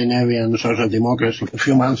the Scandinavian social democracy a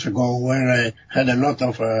few months ago where I had a lot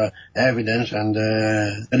of evidence and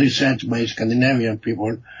research by Scandinavian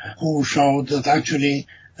people who showed that actually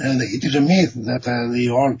it is a myth that the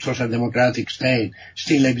old social democratic state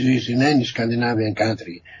still exists in any Scandinavian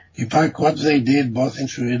country. In fact, what they did both in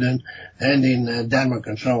Sweden and in Denmark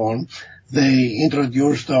and so on, they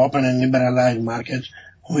introduced open and liberalized markets,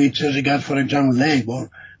 which as regards, for example, labor,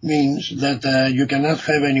 means that you cannot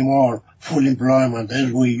have any more full employment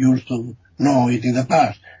as we used to know it in the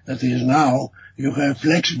past. That is, now you have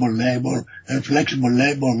flexible labor, and flexible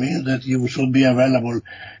labor means that you should be available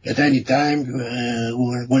at any time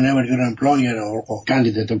whenever your employer or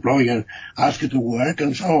candidate employer asks you to work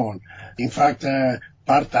and so on. In fact,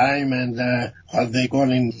 part-time and what they call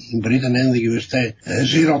in Britain and the USA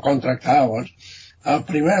zero contract hours are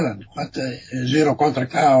prevalent. What zero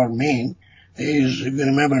contract hour mean is, if you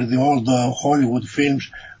remember the old Hollywood films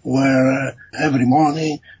where every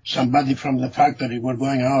morning somebody from the factory were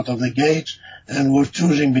going out of the gates and was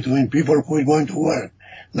choosing between people who were going to work.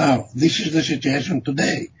 Now, this is the situation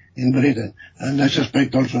today in Britain, and I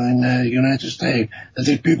suspect also in the United States, that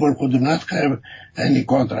the people who do not have any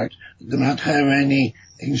contract, do not have any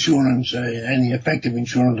insurance, any effective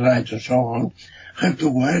insurance rights and so on, have to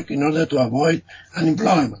work in order to avoid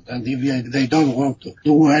unemployment. And if they don't want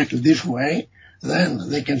to work this way, then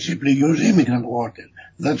they can simply use immigrant workers.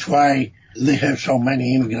 That's why they have so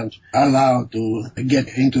many immigrants allowed to get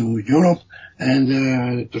into Europe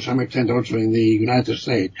and to some extent also in the United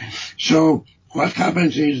States. So what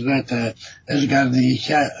happens is that as regards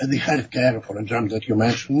the health care, for example, that you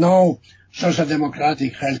mentioned, no social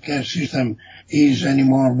democratic healthcare system is any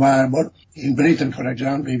more viable. In Britain, for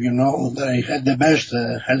example, if you know, they had the best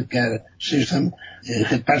healthcare system,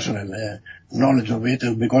 had personal knowledge of it,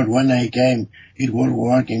 because when I came, it was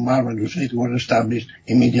working marvelously. It was established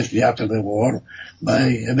immediately after the war by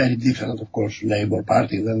a very different, of course, Labour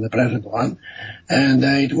Party than the present one. And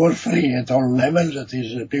it was free at all levels. That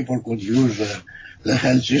is, people could use the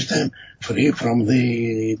health system free from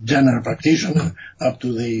the general practitioner up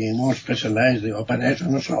to the more specialized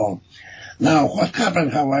operation and so on. Now, what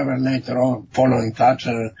happened, however, later on, following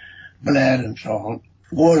Thatcher, Blair and so on,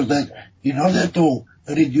 was that in order to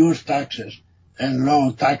reduce taxes and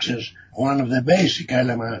low taxes one of the basic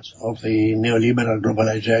elements of the neoliberal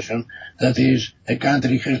globalization. That is, a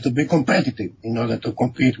country has to be competitive in order to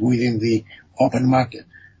compete within the open market.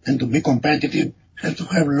 And to be competitive has to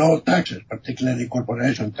have low taxes, particularly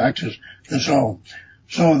corporation taxes and so on.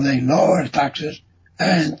 So they lower taxes,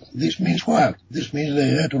 and this means what? This means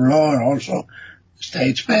they have to lower also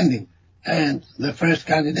state spending. And the first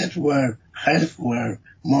candidates were health, where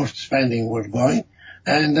most spending was going,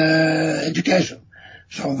 and education.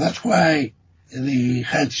 So that's why the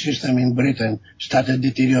health system in Britain started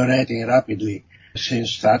deteriorating rapidly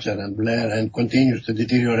since Thatcher and Blair, and continues to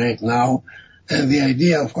deteriorate now. And the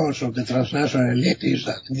idea, of course, of the transnational elite is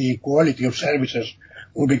that the quality of services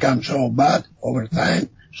will become so bad over time,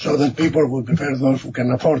 so that people would prefer, those who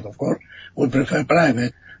can afford, of course, would prefer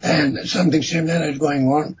private. And something similar is going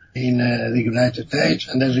on in the United States,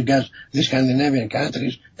 and as regards the Scandinavian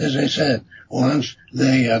countries, as I said, once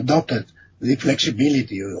they adopted the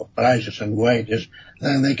flexibility of prices and wages,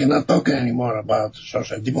 then they cannot talk anymore about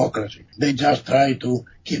social democracy. They just try to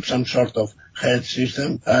keep some sort of health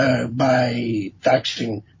system by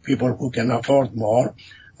taxing people who can afford more.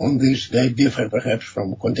 On this, they differ perhaps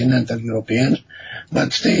from continental Europeans,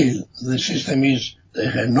 but still the system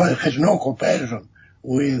has no comparison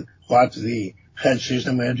with what the health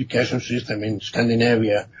system and education system in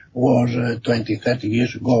Scandinavia was 20, 30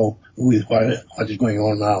 years ago, with what is going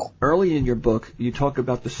on now. Early in your book, you talk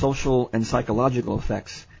about the social and psychological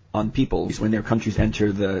effects on people when their countries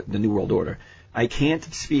enter the New World Order. I can't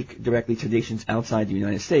speak directly to nations outside the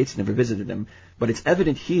United States, never visited them, but it's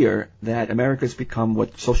evident here that America's become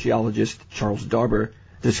what sociologist Charles Darber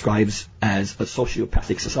describes as a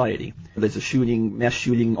sociopathic society. There's a mass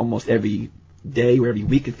shooting almost every day or every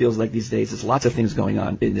week, it feels like these days. There's lots of things going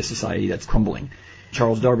on in this society that's crumbling.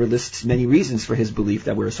 Charles Darber lists many reasons for his belief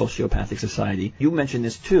that we're a sociopathic society. You mentioned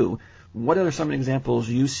this too. What are some examples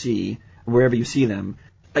you see wherever you see them?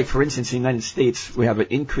 Like, for instance, in the United States, we have an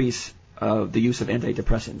increase of the use of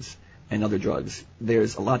antidepressants and other drugs.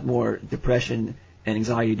 There's a lot more depression and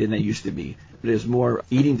anxiety than there used to be. There's more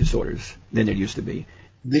eating disorders than there used to be.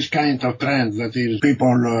 This kind of trend, that is,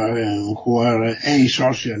 people who are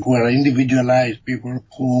asocial, who are individualized, people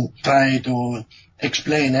who try to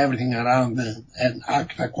explain everything around them and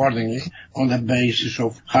act accordingly on the basis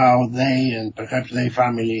of how they and perhaps their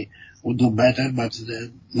family would do better, but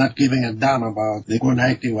not giving a damn about the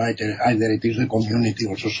collective, either it is the community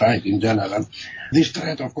or society in general. This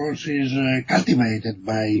trend, of course, is cultivated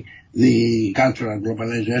by the cultural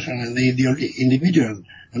globalization and the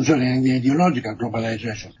the ideological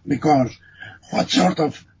globalization. Because what sort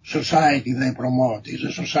of society they promote is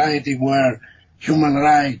a society where human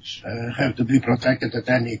rights have to be protected at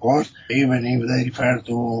any cost, even if they refer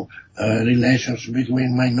to relations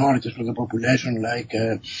between minorities of the population, like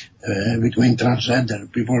between transgender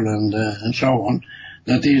people and so on.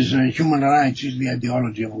 That is, human rights is the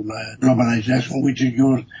ideology of globalization, which is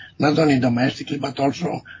used not only domestically but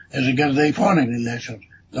also as regards the foreign relations.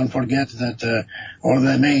 Don't forget that all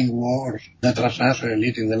the main wars, the transnational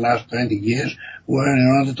elite in the last 20 years, were in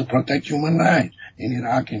order to protect human rights in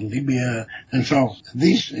Iraq, in Libya, and so on.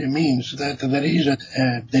 This means that there is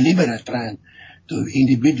a deliberate trend to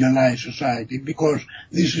individualize society, because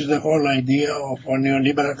this is the whole idea of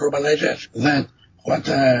neoliberal globalization, that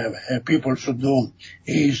what people should do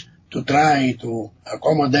is to try to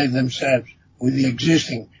accommodate themselves with the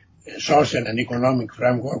existing social and economic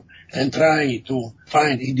framework and try to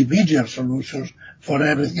find individual solutions for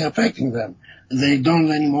everything affecting them. They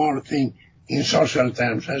don't anymore think in social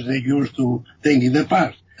terms as they used to think in the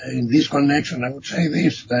past. In this connection, I would say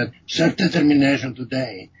this, that self-determination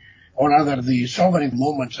today, or rather the sovereign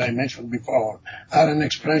movements I mentioned before, are an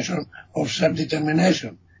expression of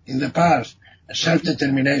self-determination. In the past,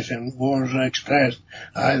 self-determination was expressed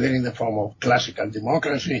either in the form of classical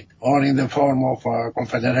democracy or in the form of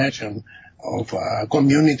confederation of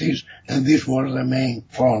communities, and this was the main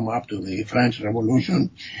form up to the French Revolution.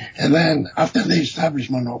 And then after the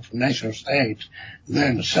establishment of nation states,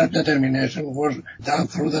 then self-determination was done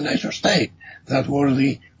through the nation state. That was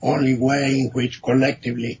the only way in which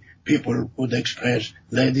collectively people could express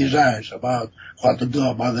their desires about what to do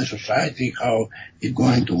about the society, how it's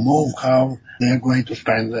going to move, how they're going to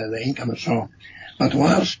spend the income and so on. But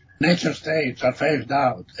once nation states are phased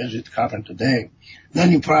out, as it happened today,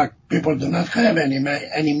 then in fact people do not have any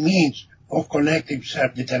means of collective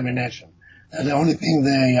self-determination. And the only thing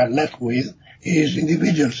they are left with is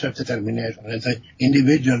individual self-determination at the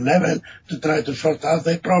individual level to try to sort out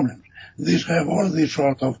their problems. these have all these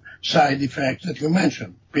sort of side effects that you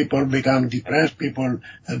mentioned. People become depressed, people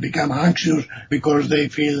become anxious because they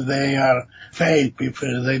feel they are failed,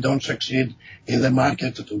 people they don't succeed in the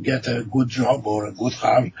market to get a good job or a good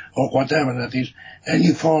house or whatever that is.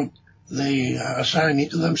 Any fault they assign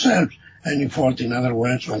it to themselves. Any fault, in other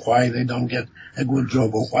words, on why they don't get a good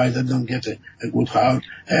job or why they don't get a good house.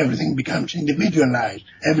 Everything becomes individualized.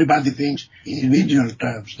 Everybody thinks in individual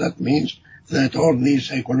terms. That means that all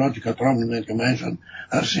these ecological problems that you mentioned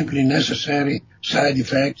are simply necessary side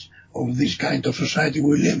effects of this kind of society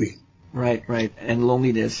we live in. Right. And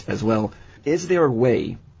loneliness as well. Is there a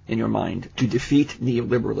way, in your mind, to defeat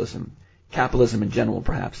neoliberalism, capitalism in general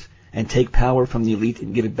perhaps, and take power from the elite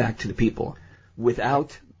and give it back to the people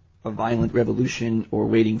without a violent revolution or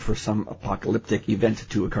waiting for some apocalyptic event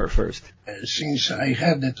to occur first? Since I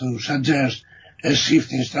had to suggest a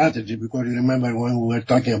shift in strategy, because you remember when we were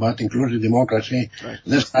talking about inclusive democracy, right,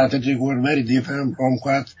 the strategies were very different from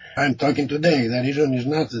what I'm talking today. The reason is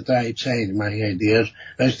not that I changed my ideas.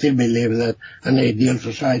 I still believe that an ideal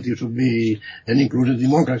society should be an inclusive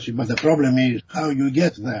democracy, but the problem is how you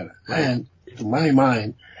get there. And to my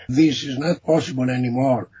mind, this is not possible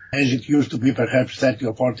anymore as it used to be perhaps 30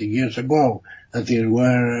 or 40 years ago, that there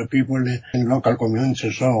were people in local communities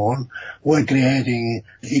and so on were creating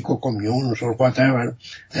eco-communes or whatever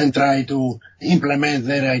and try to implement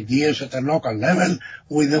their ideas at a local level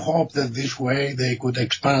with the hope that this way they could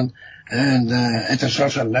expand and at a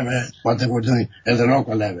social level what they were doing at the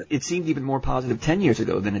local level. It seemed even more positive 10 years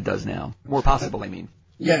ago than it does now. More possible, I mean.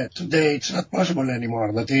 Yeah, today it's not possible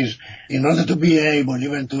anymore. That is, in order to be able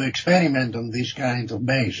even to experiment on this kind of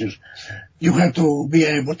basis, you have to be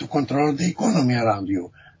able to control the economy around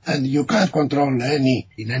you. And you can't control in any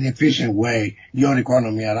efficient way your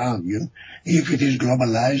economy around you if it is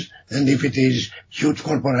globalized and if it is huge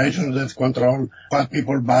corporations that control what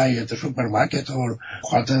people buy at the supermarket or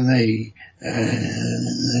what they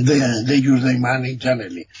use their money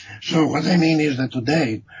generally. So what I mean is that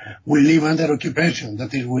today we live under occupation.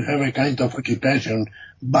 That is, we have a kind of occupation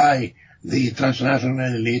by the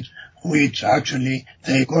transnational elite which actually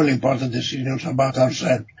take all important decisions about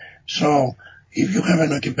ourselves. So if you have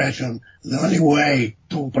an occupation, the only way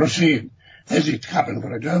to proceed, as it happened,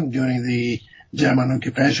 for example, during the German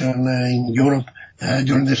occupation in Europe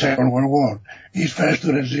during the Second World War, is first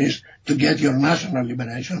to resist, to get your national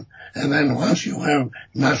liberation, and then once you have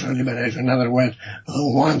national liberation, in other words,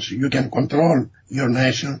 once you can control your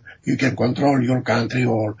nation, you can control your country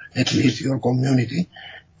or at least your community,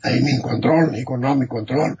 I mean control, economic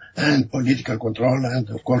control, and political control, and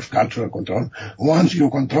of course cultural control. Once you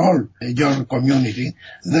control your community,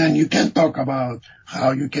 then you can talk about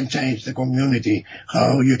how you can change the community,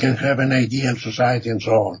 how you can have an ideal society and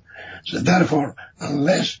so on. So therefore,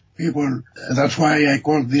 unless people, that's why I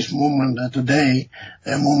call this movement today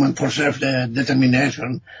a movement for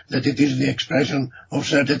self-determination, that it is the expression of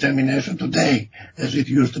self-determination today, as it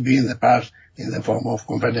used to be in the past, in the form of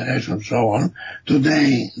confederation and so on.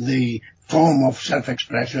 Today, the form of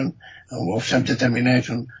self-expression, of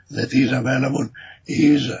self-determination that is available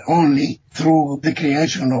is only through the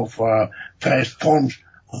creation of first forms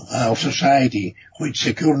of society which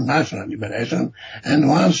secure national liberation. And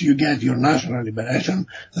once you get your national liberation,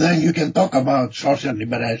 then you can talk about social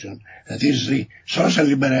liberation. That is, the social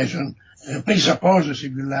liberation presupposes,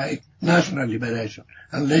 if you like, national liberation.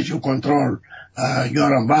 Unless you control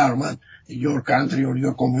your environment, your country or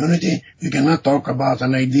your community, you cannot talk about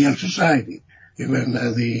an ideal society. Even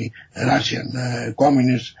the Russian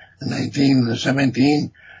communists in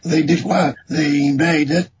 1917, they did what? They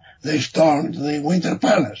invaded, they stormed the Winter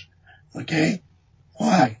Palace. Okay?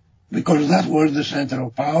 Why? Because that was the center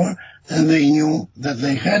of power, and they knew that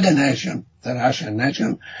they had a nation, the Russian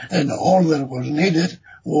nation, and all that was needed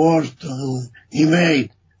was to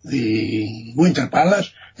invade the Winter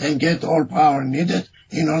Palace and get all power needed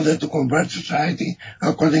in order to convert society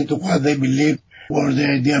according to what they believed was the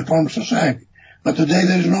ideal form of society. But today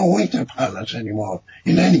there is no Winter Palace anymore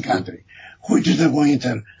in any country. Which is the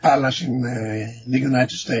Winter Palace in the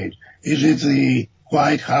United States? Is it the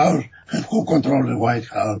White House? And who controls the White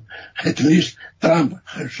House? At least Trump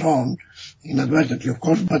has shown, inadvertently of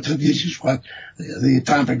course, but this is what the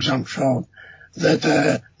Trump exam showed,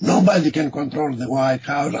 that nobody can control the White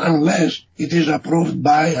House unless it is approved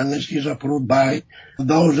by, unless he is approved by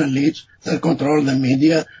those elites that control the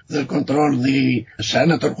media, that control the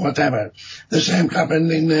Senate or whatever. The same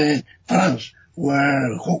happened in France,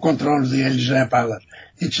 where who controls the Élysée Palace?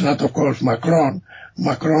 It's not, of course, Macron.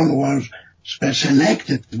 Macron was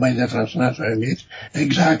selected by the transnational elite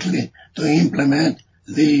exactly to implement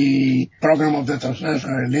the program of the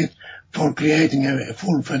transnational elite, for creating a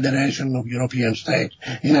full federation of European states.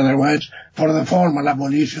 In other words, for the formal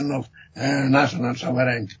abolition of national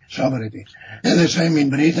sovereignty. And the same in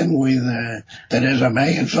Britain with Theresa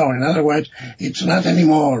May and so on. In other words, it's not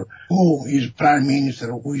anymore who is prime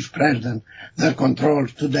minister or who is president that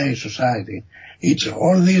controls today's society. It's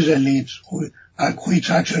all these elites which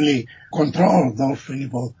actually control those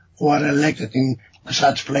people who are elected in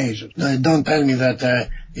such places. Don't tell me that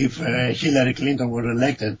if Hillary Clinton was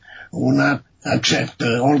elected, would not accept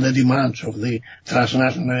all the demands of the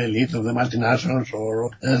transnational elite, of the multinationals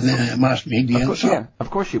or the mass media.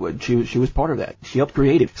 Of course she would. She was part of that. She helped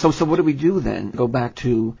create it. So what do we do then? Go back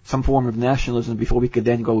to some form of nationalism before we could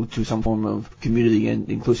then go to some form of community and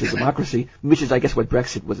inclusive democracy, which is, I guess, what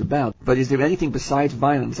Brexit was about. But is there anything besides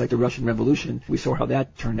violence, like the Russian Revolution? We saw how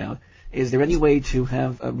that turned out. Is there any way to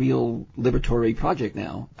have a real liberatory project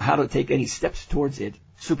now? How to take any steps towards it,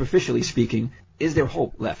 superficially speaking? Is there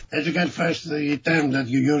hope left? As you get first the term that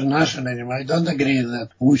you use, nationalism, I don't agree that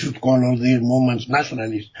we should call all these movements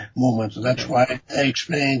nationalist movements. That's why I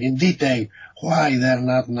explained in detail why they're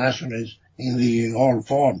not nationalists in the old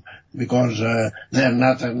form, because they're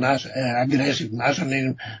not aggressive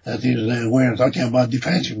nationalism. That is, we're talking about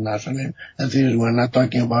defensive nationalism. That is, we're not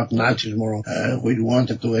talking about Nazism or we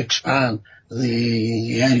wanted to expand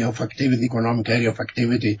the area of activity, economic area of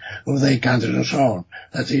activity of their countries and so on.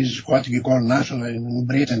 That is what you call nationalism in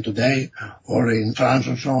Britain today or in France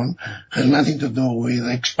and so on. Has nothing to do with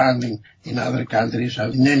expanding in other countries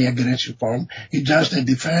in any aggressive form. It's just a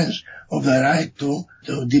defense of the right to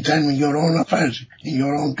determine your own affairs in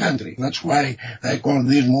your own country. That's why I call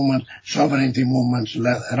these movements sovereignty movements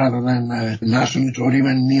rather than nationalists or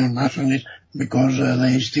even neo-nationalists, because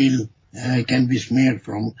they still can be smeared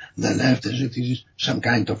from the left as it is some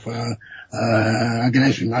kind of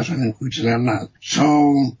aggressive nationalism, which they are not.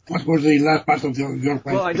 So, what was the last part of your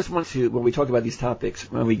question? Well, I just want to, when we talk about these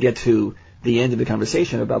topics, when we get to the end of the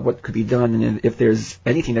conversation about what could be done and if there's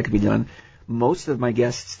anything that could be done, most of my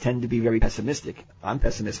guests tend to be very pessimistic. I'm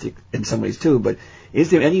pessimistic in some ways too, but is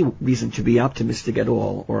there any reason to be optimistic at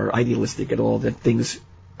all or idealistic at all that things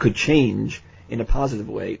could change in a positive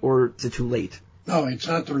way, or is it too late? No, it's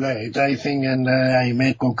not too late. I think, and I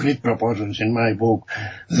made concrete proposals in my book,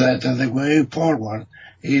 that the way forward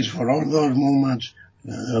is for all those movements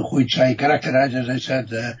which I characterize, as I said,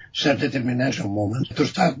 self-determination movements, to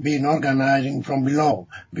start being organizing from below.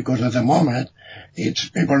 Because at the moment, it's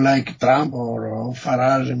people like Trump or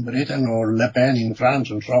Farage in Britain or Le Pen in France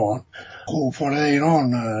and so on, who for their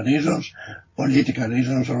own reasons, political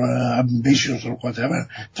reasons or ambitions or whatever,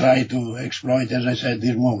 try to exploit, as I said,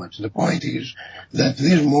 these movements. The point is that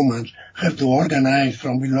these movements have to organize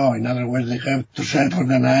from below. In other words, they have to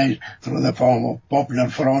self-organize through the form of popular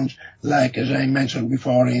fronts, like, as I mentioned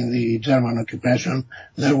before, in the German occupation,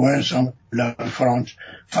 there were some popular fronts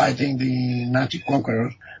fighting the Nazi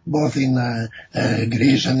conquerors, both in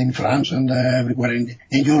Greece and in France and everywhere in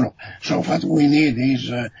Europe. So what we need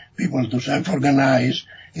is people to self-organize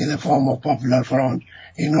in the form of popular front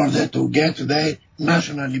in order to get their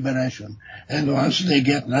national liberation. And once they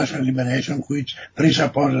get national liberation, which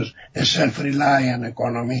presupposes a self-reliant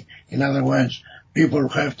economy, in other words, people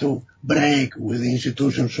have to break with the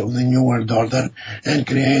institutions of the New World Order and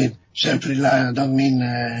create self-reliant. I don't mean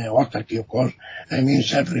autarky, of course. I mean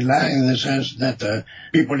self-reliant in the sense that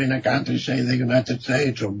people in a country, say the United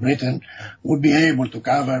States or Britain, would be able to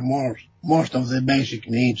cover most of the basic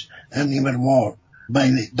needs and even more by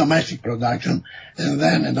the domestic production, and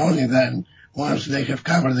then and only then, once they have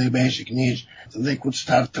covered their basic needs, they could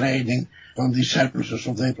start trading on the surpluses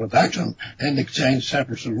of their production and exchange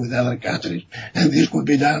surpluses with other countries. And this could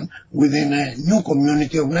be done within a new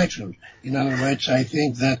community of nations. In other words, I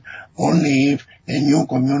think that only if a new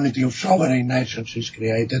community of sovereign nations is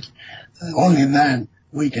created, only then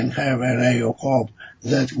we can have a ray of hope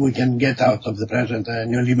that we can get out of the present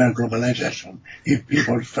neoliberal globalization. If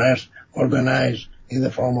people first organize in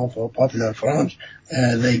the form of popular fronts,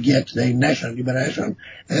 they get their national liberation,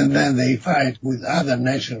 and then they fight with other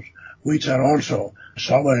nations which are also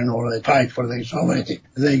sovereign, or they fight for their sovereignty.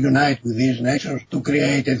 They unite with these nations to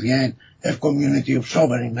create at the end a community of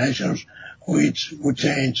sovereign nations which would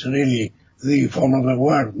change really the form of the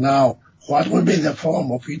world. Now, what will be the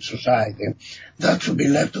form of each society? That should be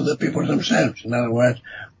left to the people themselves. In other words,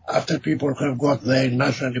 after people have got their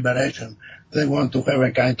national liberation, they want to have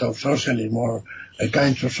a kind of socialism or a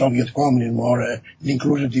kind of Soviet communism or an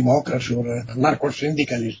inclusive democracy or a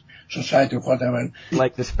narco-syndicalist society or whatever.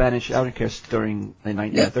 Like the Spanish anarchists during the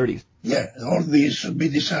 1930s. Yeah, all these should be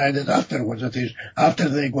decided afterwards, that is, after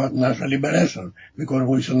they got national liberation, because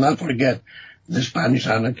we should not forget the Spanish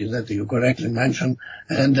anarchists that you correctly mentioned,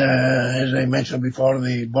 and as I mentioned before,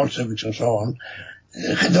 the Bolsheviks and so on,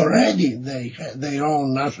 had already their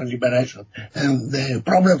own national liberation. And the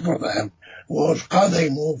problem for them was how they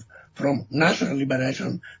move from national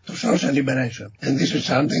liberation to social liberation. And this is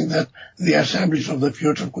something that the assemblies of the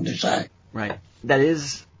future could decide. Right. That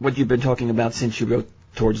is what you've been talking about since you wrote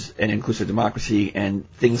Towards an Inclusive Democracy, and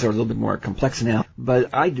things are a little bit more complex now.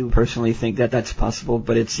 But I do personally think that that's possible,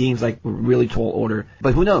 but it seems like a really tall order.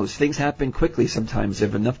 But who knows? Things happen quickly sometimes.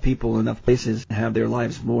 If enough people, enough places have their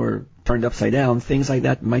lives more turned upside down, things like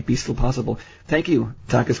that might be still possible. Thank you,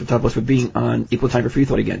 Takis Fotopoulos, for being on Equal Time for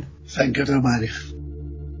Freethought again. Thank you, everybody.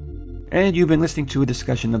 And you've been listening to a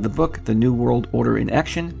discussion of the book, The New World Order in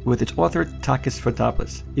Action, with its author, Takis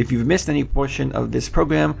Fotopoulos. If you've missed any portion of this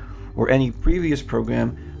program or any previous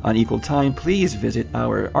program on Equal Time, please visit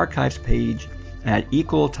our archives page at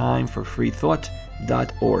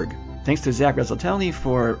equaltimeforfreethought.org. Thanks to Zach Rezzeltelny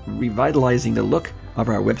for revitalizing the look of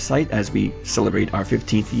our website as we celebrate our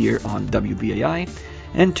 15th year on WBAI,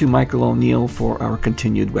 and to Michael O'Neill for our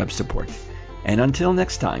continued web support. And until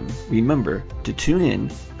next time, remember to tune in,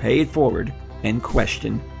 pay it forward, and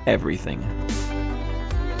question everything.